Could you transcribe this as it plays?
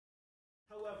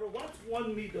However, what's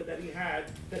one midah that he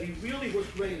had that he really was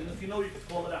great, and if you know, you could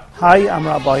call it out? Hi, I'm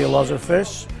Rabbi Elazar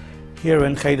Fish, here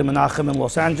in Cheder Menachem in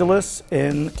Los Angeles,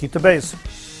 in Kita Beis.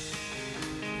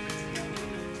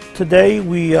 Today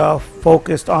we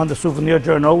focused on the Souvenir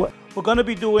Journal. We're going to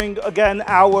be doing, again,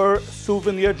 our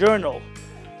Souvenir Journal.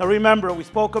 Now remember, we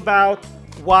spoke about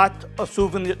what a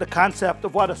souvenir, the concept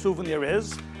of what a souvenir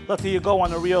is. Let's say you go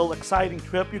on a real exciting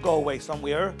trip, you go away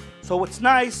somewhere. So it's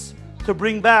nice to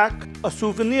bring back a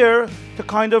souvenir to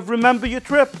kind of remember your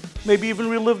trip, maybe even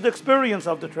relive the experience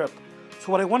of the trip.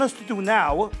 So what I want us to do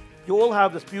now, you all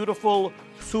have this beautiful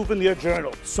souvenir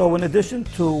journal. So in addition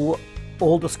to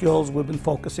all the skills we've been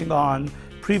focusing on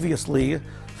previously,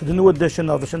 so the new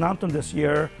edition of the Shenantum this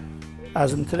year,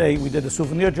 as in today we did the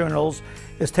souvenir journals,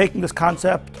 is taking this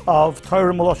concept of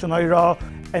Torah Meloshen Hayra,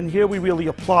 and here we really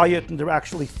apply it and they're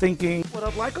actually thinking. What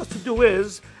I'd like us to do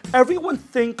is, everyone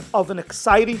think of an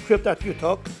exciting trip that you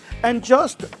took and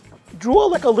just draw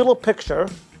like a little picture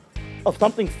of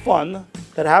something fun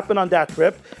that happened on that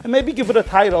trip and maybe give it a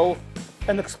title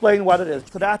and explain what it is.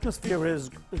 So the atmosphere is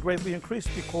greatly increased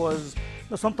because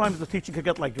sometimes the teaching could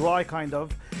get like dry kind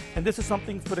of, and this is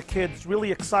something for the kids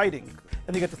really exciting.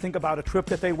 And they get to think about a trip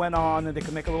that they went on and they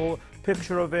can make a little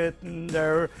picture of it and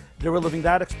they're reliving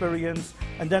that experience,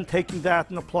 and then taking that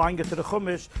and applying it to the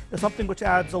Chumash is something which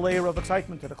adds a layer of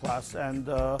excitement to the class and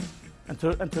to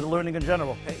the learning in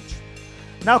general page.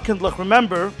 Now Kindlech,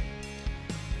 remember,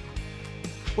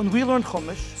 when we learn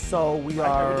Chumash, so we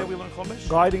are every day we learn Chumash,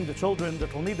 guiding the children, the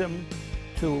Talmidim,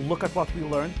 to look at what we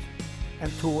learned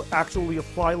and to actually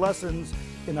apply lessons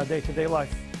in our day-to-day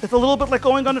life. It's a little bit like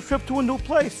going on a trip to a new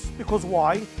place, because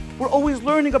why? We're always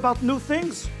learning about new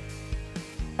things.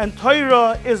 And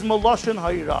Torah is Meloshen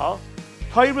Hayra.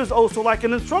 Torah is also like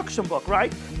an instruction book,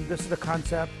 right? And this is the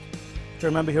concept, which I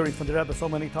remember hearing from the Rebbe so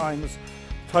many times.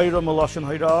 Torah Meloshen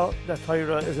Hayra, that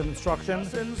Torah is an instruction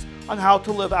on how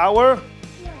to live our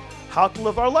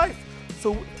life.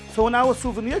 So in our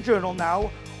souvenir journal now,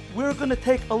 we're going to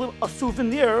take a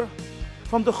souvenir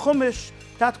from the Chumash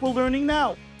that we're learning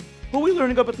now. Who are we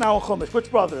learning about now in Chumash? Which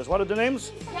brothers? What are their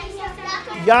names?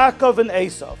 Yaakov and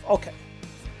Esav. Okay.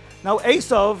 Now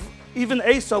even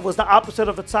Esav was the opposite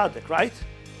of a tzaddik, right?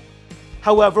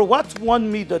 However, what's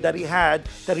one midah that he had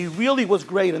that he really was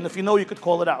great, and if you know, you could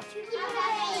call it out?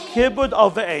 Kibud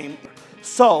of Ve'im.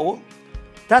 So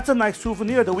that's a nice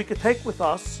souvenir that we could take with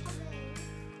us,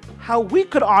 how we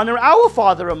could honor our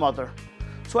father and mother.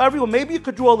 So everyone, maybe you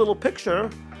could draw a little picture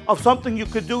of something you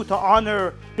could do to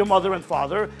honor your mother and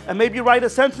father, and maybe write a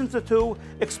sentence or two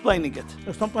explaining it.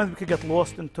 Sometimes we could get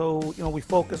lost into, we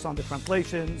focus on the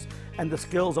translations and the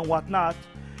skills and whatnot,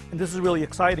 and this is really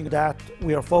exciting that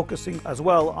we are focusing as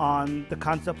well on the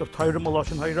concept of Torah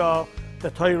Meloshen Hayra,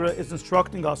 that Torah is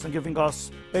instructing us and giving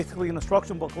us basically an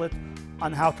instruction booklet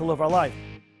on how to live our life.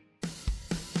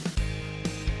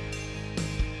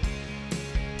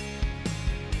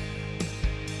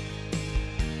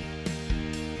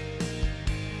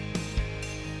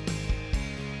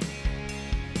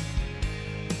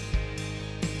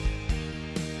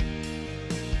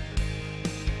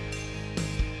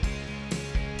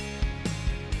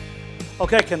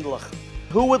 Okay, Kindlech.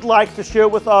 Who would like to share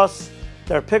with us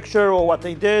their picture or what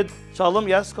they did? Shalom,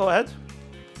 yes, go ahead.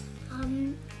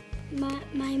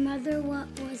 My mother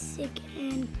was sick,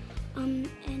 and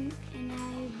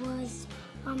I was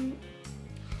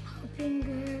helping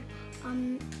her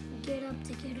get up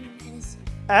to get her medicine.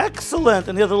 Excellent.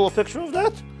 And here's a little picture of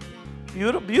that.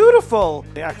 Beautiful.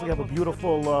 They actually have a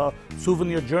beautiful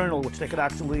souvenir journal which they could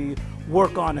actually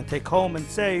work on and take home and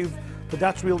save. But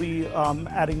that's really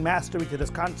adding mastery to this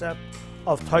concept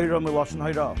of Torah Meloshen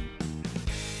Hayra.